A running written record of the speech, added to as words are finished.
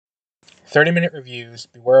30-minute reviews,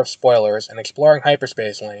 beware of spoilers, and exploring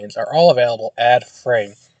hyperspace lanes are all available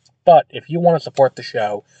ad-free. But if you want to support the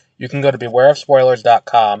show, you can go to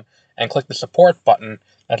bewareofspoilers.com and click the support button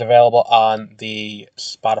that's available on the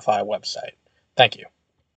Spotify website. Thank you.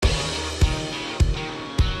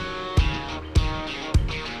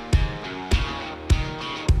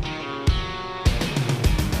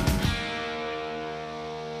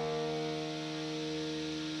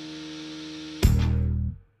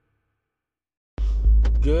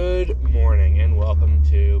 Good morning and welcome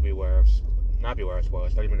to Not Beware of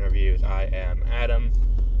Spoilers, 30-minute reviews. I am Adam.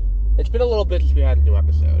 It's been a little bit since we had a new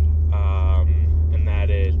episode, and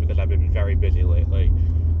that is because I've been very busy lately.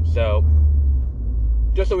 So,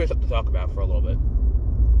 just so we have something to talk about for a little bit,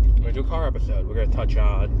 we're going to do a car episode. We're going to touch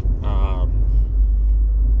on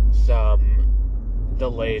some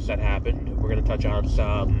delays that happened. We're going to touch on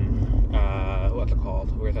some We're going to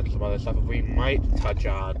touch on some other stuff. We might touch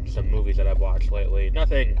on some movies that I've watched lately.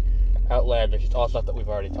 Nothing outlandish, it's all stuff that we've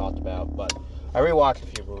already talked about, but I rewatched a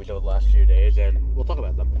few movies over the last few days, and we'll talk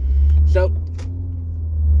about them. So,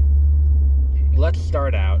 let's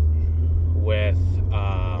start out with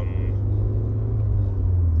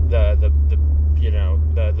the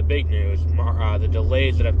big news, the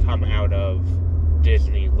delays that have come out of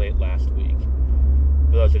Disney late last week.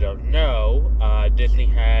 For those who don't know, Disney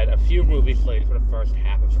had a few movies slated for the first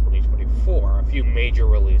half of 2024, a few major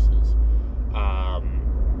releases.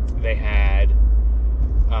 They had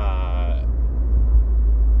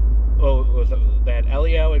they had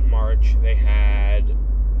Elio in March. They had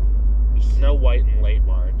Snow White in late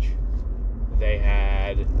March. They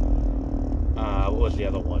had what was the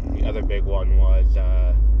other one? The other big one was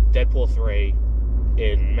Deadpool 3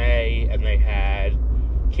 in May, and they had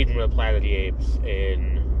Kingdom of the Planet of the Apes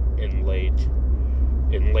in late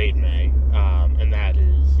May, and that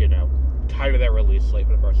is kind of their release slate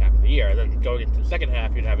for the first half of the year. And then going into the second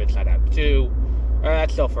half, you'd have Inside Out 2.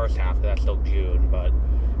 That's still first half, that's still June, but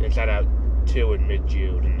Inside Out 2 in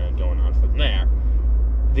mid-June, and then going on from there.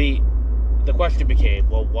 The question became,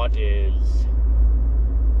 well, what is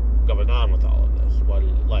going on with all of this?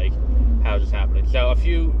 How is this happening? So a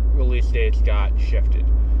few release dates got shifted.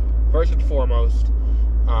 First and foremost,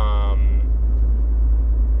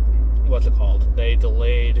 They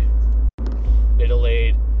delayed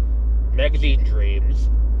Magazine Dreams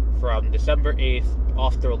from December 8th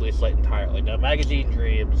off the release slate entirely. Now, Magazine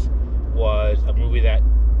Dreams was a movie that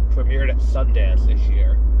premiered at Sundance this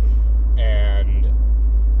year, and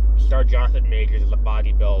starred Jonathan Majors as a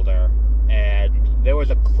bodybuilder, and there was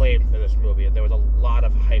acclaim for this movie, and there was a lot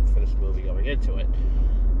of hype for this movie going into it.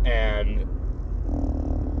 And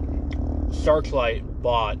Searchlight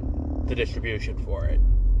bought the distribution for it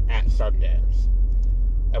at Sundance.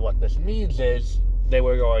 And what this means is they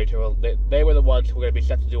were the ones who were going to be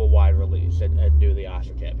set to do a wide release and do the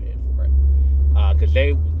Oscar campaign for it. Because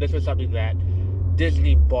this was something that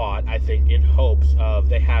Disney bought, I think, in hopes of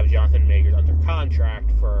they have Jonathan Majors under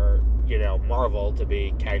contract for, Marvel to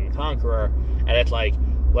be Kang the Conqueror, and it's like,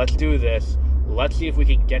 let's do this, let's see if we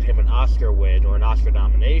can get him an Oscar win or an Oscar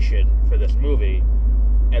nomination for this movie,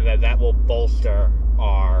 and then that will bolster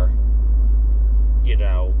our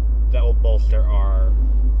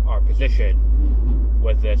position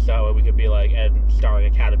with this, so we could be and starring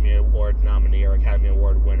Academy Award nominee or Academy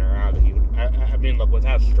Award winner. I mean, look, with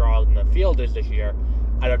how strong the field is this year,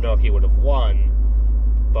 I don't know if he would have won,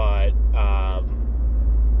 but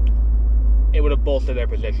it would have bolstered their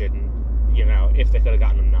position, if they could have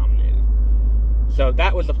gotten him nominated. So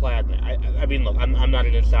that was the plan there. I mean, look, I'm not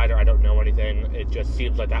an insider, I don't know anything, it just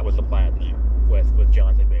seems like that was the plan there with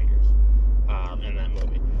Jonathan Majors in that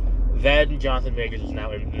movie. Then Jonathan Majors is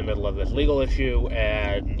now in the middle of this legal issue,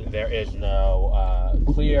 and there is no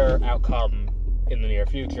clear outcome in the near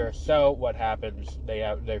future. So what happens?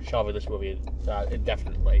 They're shelving this movie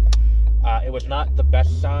indefinitely. It was not the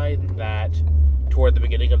best sign that toward the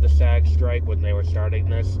beginning of the SAG strike, when they were starting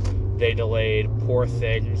this, they delayed Poor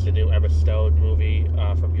Things, the new Emma Stone movie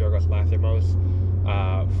from Yorgos Lanthimos,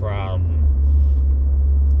 from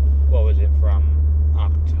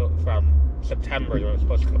September, when it was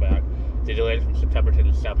supposed to come out. They delayed it from September to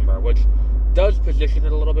December, which does position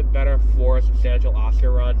it a little bit better for a substantial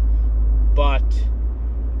Oscar run, but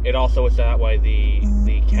it also is that way the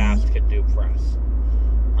cast can do press.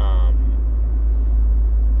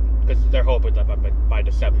 Because they're hoping that by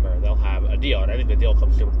December they'll have a deal, and I think the deal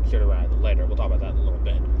comes sooner rather than later. We'll talk about that in a little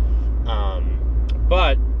bit.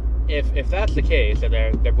 But if that's the case, and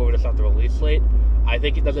they're moving us off the release slate, I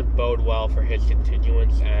think it doesn't bode well for his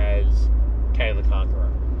continuance as Kang the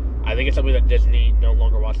Conqueror. I think it's something that Disney no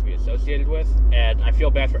longer wants to be associated with, and I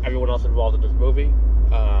feel bad for everyone else involved in this movie.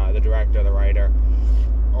 The director, the writer,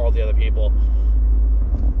 all the other people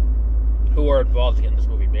who were involved in getting this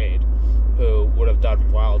movie made, who would have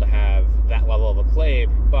done well to have that level of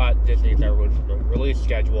acclaim, but Disney's never moved from the release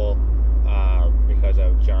schedule because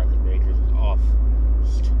of Jonathan Majors'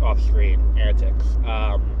 off-screen antics,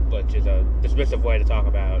 which is a dismissive way to talk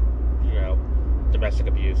about, domestic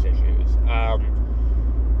abuse issues.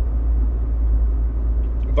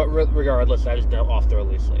 But regardless, that is now off the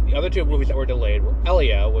release slate. The other two movies that were delayed were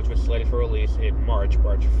Elio, which was slated for release in March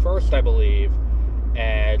 1st, I believe,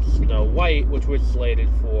 and Snow White, which was slated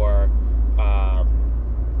for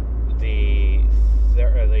the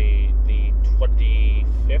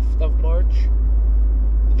 25th of March,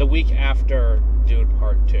 the week after Dune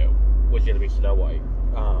Part 2, was going to be Snow White.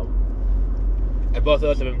 And both of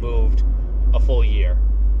those have been moved a full year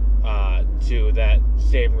to that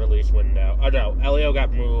same release window. Oh no, Elio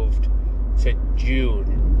got moved to June,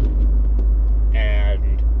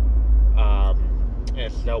 and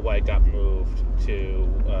Snow White got moved to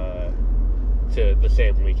the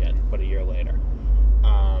same weekend, but a year later.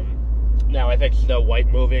 Now, I think Snow White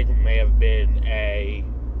moving may have been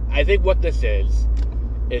I think what this is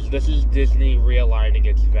Disney realigning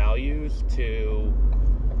its values to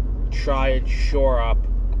try and shore up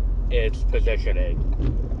its positioning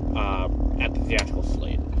at the theatrical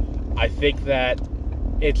slate. I think that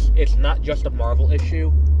it's not just a Marvel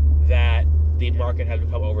issue that the market has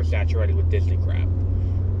become oversaturated with Disney crap,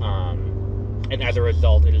 and as a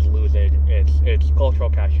result, it is losing its cultural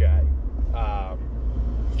cachet.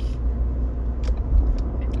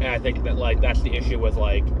 And I think that that's the issue with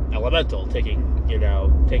Elemental taking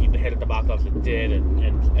the hit at the box office it did,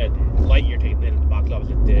 and Lightyear taking the hit at the box office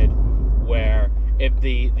it did, where if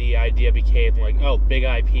the idea became big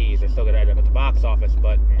IPs are still going to end up at the box office,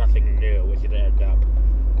 but nothing new is going to end up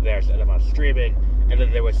there, to end up on streaming. And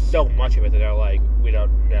then there was so much of it that they're we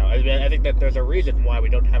don't know. I mean, I think that there's a reason why we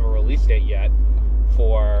don't have a release date yet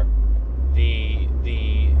for the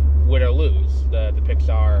Win or Lose, the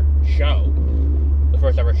Pixar show, the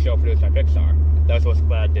first ever show produced by Pixar. That was supposed to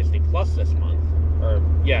come out on Disney Plus this month,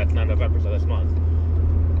 it's not November, so this month.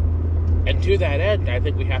 And to that end, I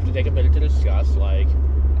think we have to take a minute to discuss,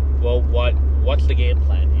 what's the game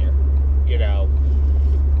plan here?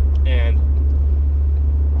 And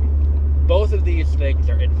both of these things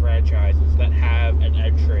are in franchises that have an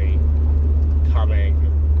entry coming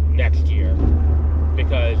next year.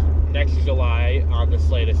 Because next July on the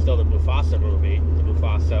slate is still the Mufasa movie, the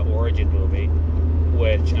Mufasa origin movie,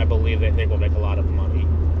 which I believe they think will make a lot of money.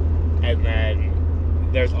 And then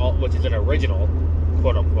there's which is an original,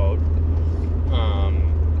 quote unquote.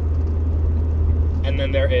 And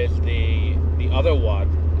then there is the other one,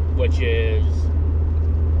 which is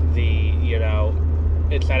the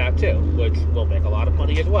Inside Out 2, which will make a lot of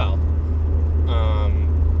money as well.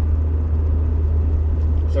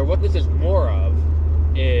 So what this is more of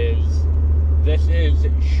is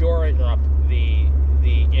shoring up the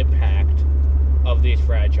impact of these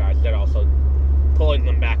franchises, and also pulling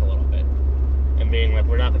them back a little bit, and being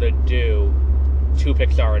we're not going to do 2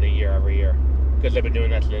 Pixar in a year every year, because they've been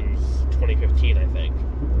doing that since 2015, I think.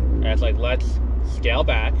 And it's let's scale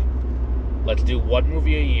back, let's do 1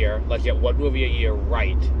 movie a year, let's get 1 movie a year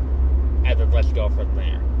right, and then let's go from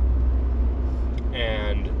there.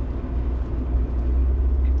 And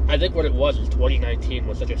I think what it was is 2019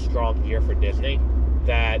 was such a strong year for Disney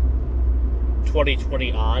that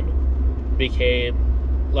 2020 on became,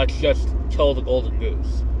 let's just kill the golden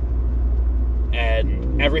goose.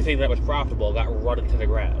 And everything that was profitable got run into the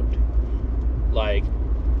ground.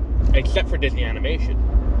 Except for Disney Animation.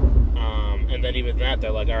 And then even that,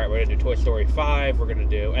 they're alright, we're going to do Toy Story 5, we're going to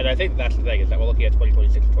do... And I think that's the thing, is that we're looking at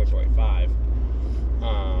 2026 for Toy Story 5.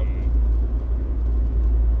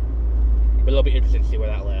 But it'll be interesting to see where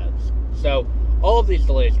that lands. So, all of these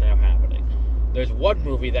delays now happening. There's one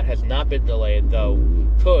movie that has not been delayed, though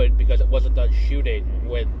could, because it wasn't done shooting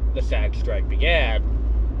when the SAG strike began,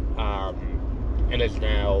 and is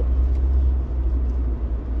now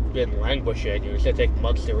been languishing, and it's going to take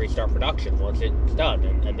months to restart production once it's done,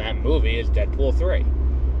 and that movie is Deadpool 3.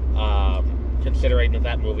 Considering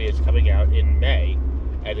that movie is coming out in May,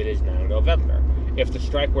 and it is now November. If the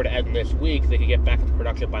strike were to end this week, they could get back into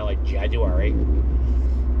production by January,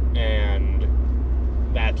 and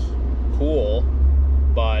that's cool,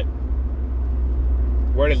 but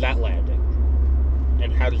where does that landing?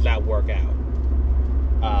 And how does that work out?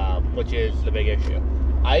 Which is the big issue.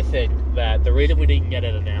 I think that the reason we didn't get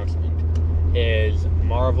an announcement is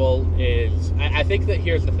Marvel is... I think that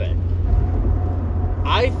here's the thing.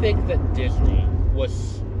 I think that Disney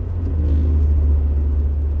was...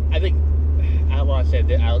 I don't want to say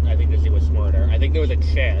that I think Disney was smarter. I think there was a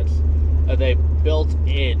chance they built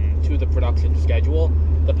into the production schedule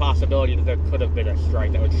the possibility that there could have been a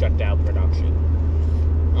strike that would shut down production.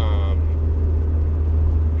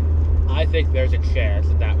 I think there's a chance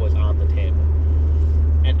that was on the table.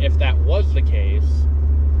 And if that was the case,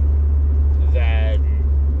 then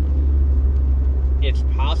it's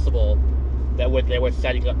possible that when they were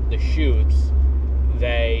setting up the shoots,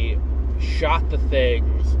 they shot the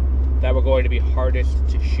things that were going to be hardest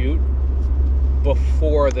to shoot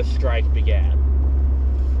before the strike began.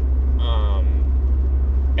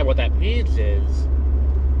 And what that means is,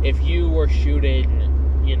 if you were shooting,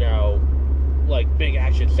 like big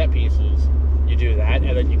action set pieces, you do that,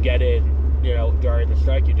 and then you get in, during the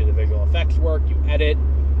strike, you do the visual effects work, you edit.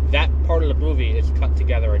 That part of the movie is cut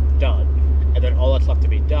together and done. And then all that's left to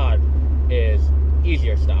be done is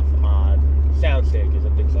easier stuff on sound stages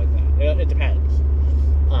and things like that. It depends.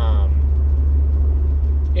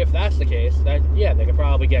 If that's the case, then yeah, they could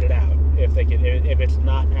probably get it out. If it's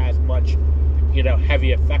not as much,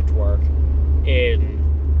 heavy effect work in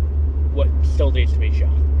what still needs to be shot.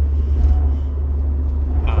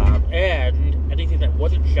 And anything that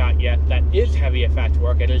wasn't shot yet that is heavy effect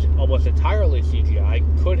work and is almost entirely CGI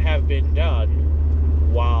could have been done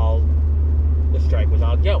while the strike was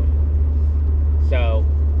ongoing. So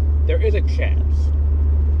there is a chance.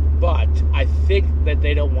 But I think that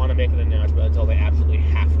they don't want to make an announcement until they absolutely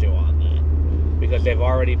have to on that. Because it's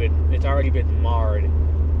already been marred.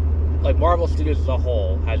 Like, Marvel Studios as a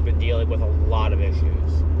whole has been dealing with a lot of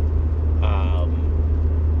issues.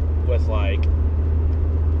 With, like,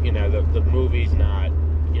 the movies not,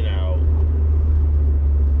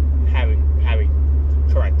 having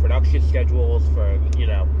correct production schedules for,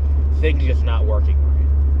 things just not working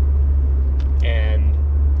right. And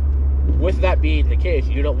with that being the case,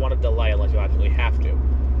 you don't want to delay unless you actually have to.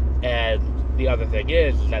 And the other thing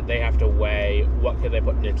is that they have to weigh what can they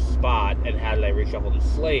put in its spot and how do they reshuffle the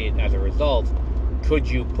slate as a result. Could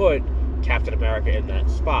you put Captain America in that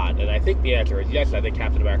spot? And I think the answer is yes. I think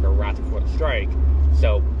Captain America rats before the strike.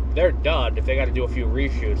 So they're done. If they got to do a few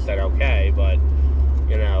reshoots, then okay. But,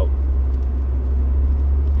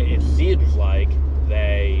 it seems like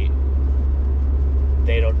they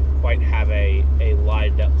don't quite have a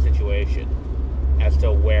lined up situation as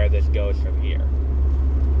to where this goes from here.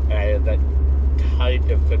 And that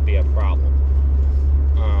kind of could be a problem.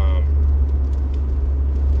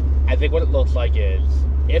 I think what it looks like is,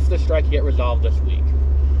 if the strike get resolved this week,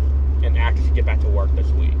 and actors get back to work this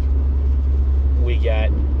week, we get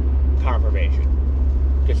confirmation.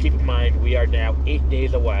 Because keep in mind, we are now 8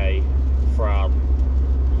 days away from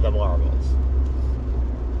the Marvels.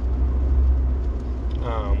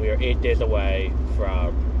 We are 8 days away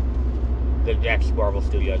from the next Marvel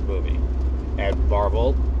Studios movie. And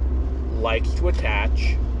Marvel likes to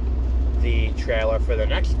attach the trailer for the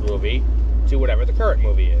next movie to whatever the current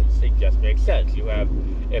movie is. It just makes sense.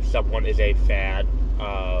 If someone is a fan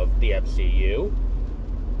of the MCU,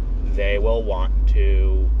 they will want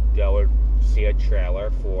to go and see a trailer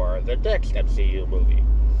for the next MCU movie.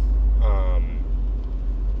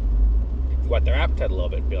 Whet their appetite a little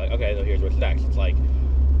bit and be like, okay, so here's what's next. It's like,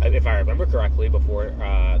 if I remember correctly, before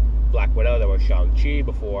Black Widow, there was Shang-Chi.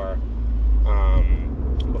 Before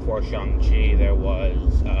Shang-Chi, there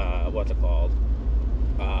was, what's it called?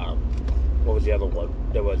 What was the other one?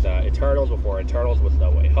 There was Eternals. Before Eternals was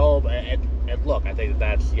No Way Home. And look, I think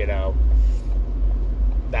that's just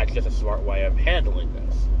a smart way of handling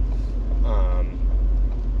this.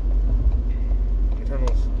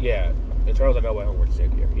 Eternals and No Way Home were the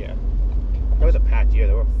same year, yeah. That was a packed year.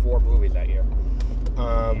 There were 4 movies that year.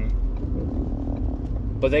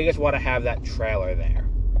 But they just want to have that trailer there.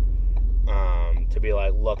 To be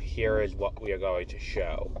like, look, here is what we are going to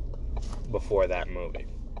show before that movie.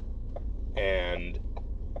 And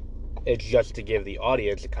it's just to give the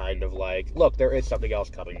audience a kind of like, look, there is something else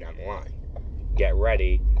coming down the line. Get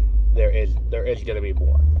ready. There is going to be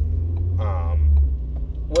more.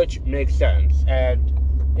 Which makes sense. And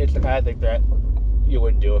it's the kind of thing that you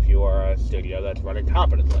would do if you are a studio that's running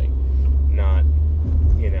competently. Not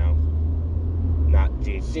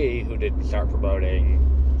DC, who didn't start promoting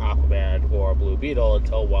Aquaman or Blue Beetle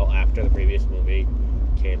until well after the previous movie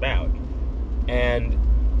came out. And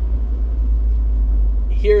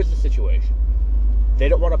here's the situation. They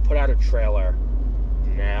don't want to put out a trailer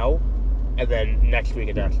now and then next week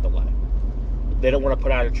announce the delay. They don't want to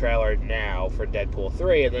put out a trailer now for Deadpool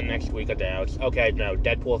 3 and then next week announce, okay, no,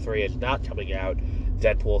 Deadpool 3 is not coming out.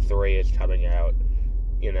 Deadpool 3 is coming out,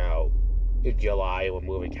 in July, and we're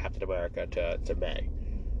moving Captain America to May.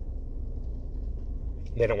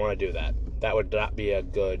 They don't want to do that. That would not be a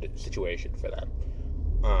good situation for them.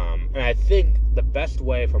 And I think the best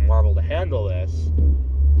way for Marvel to handle this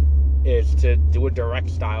is to do a direct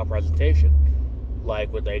style presentation,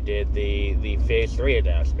 like when they did the Phase 3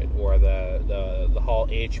 announcement or the Hall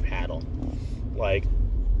H panel. Like,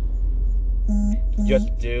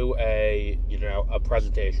 just do a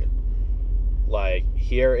presentation. Like,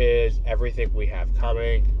 here is everything we have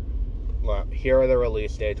coming. Here are the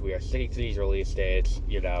release dates. We are sticking to these release dates,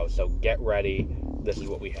 so get ready. This is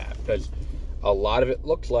what we have. Because a lot of it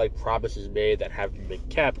looks like promises made that haven't been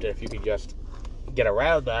kept, and if you can just get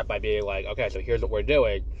around that by being like, okay, so here's what we're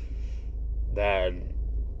doing, then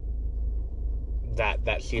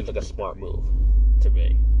that seems like a smart move to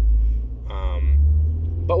me.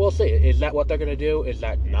 But we'll see. Is that what they're going to do? Is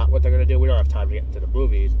that not what they're going to do? We don't have time to get into the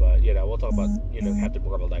movies, but, we'll talk about, Captain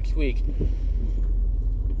Marvel next week.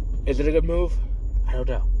 Is it a good move? I don't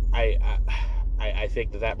know. I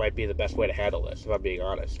think that might be the best way to handle this, if I'm being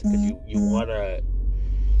honest. Because you want to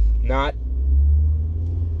not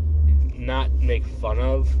make fun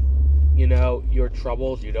of, your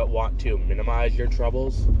troubles. You don't want to minimize your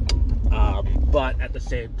troubles. But at the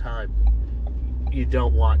same time, you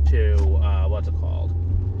don't want to, what's it called?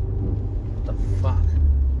 What the fuck?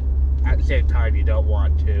 At the same time, you don't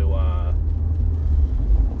want to,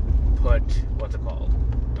 put, what's it called?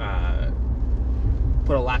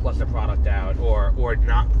 Put a lackluster product out or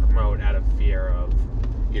not promote out of fear of,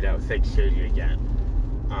 things changing again.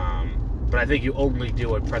 But I think you only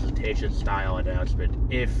do a presentation style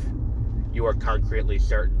announcement if you are concretely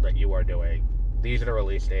certain that you are doing, these are the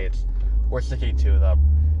release dates, we're sticking to them,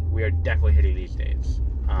 we are definitely hitting these dates.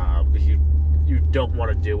 Because you don't want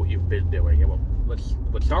to do what you've been doing, and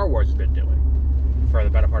what Star Wars has been doing for the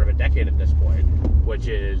better part of a decade at this point, which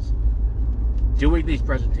is doing these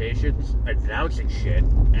presentations, announcing shit,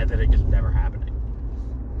 and then it just never happening.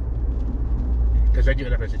 Because then you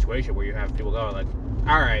end up in a situation where you have people going like,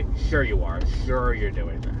 alright, sure you are, sure you're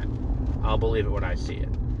doing that, I'll believe it when I see it.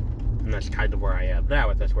 And that's kind of where I am now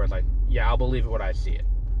with this, where it's like, yeah, I'll believe it when I see it.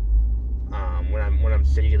 When I'm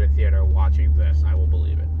sitting in the theater watching this, I will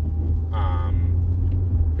believe it.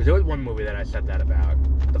 There was one movie that I said that about,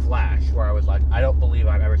 The Flash, where I was like, I don't believe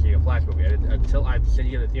I've ever seen a Flash movie. Until I'm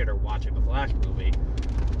sitting in the theater watching the Flash movie,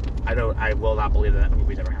 I will not believe that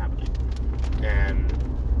movie's ever happening. And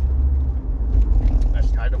that's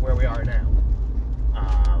kind of where we are now.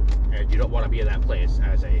 And you don't want to be in that place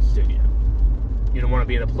as a studio. You don't want to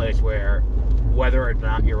be in a place where whether or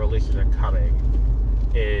not your releases are coming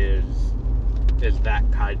is that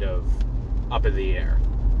kind of up in the air.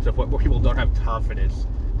 So where people don't have confidence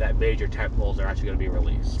that major tentpoles are actually going to be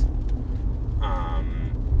released.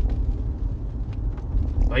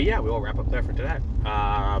 But yeah, we will wrap up there for today.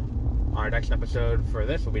 Our next episode for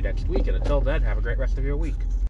this will be next week, and until then, have a great rest of your week.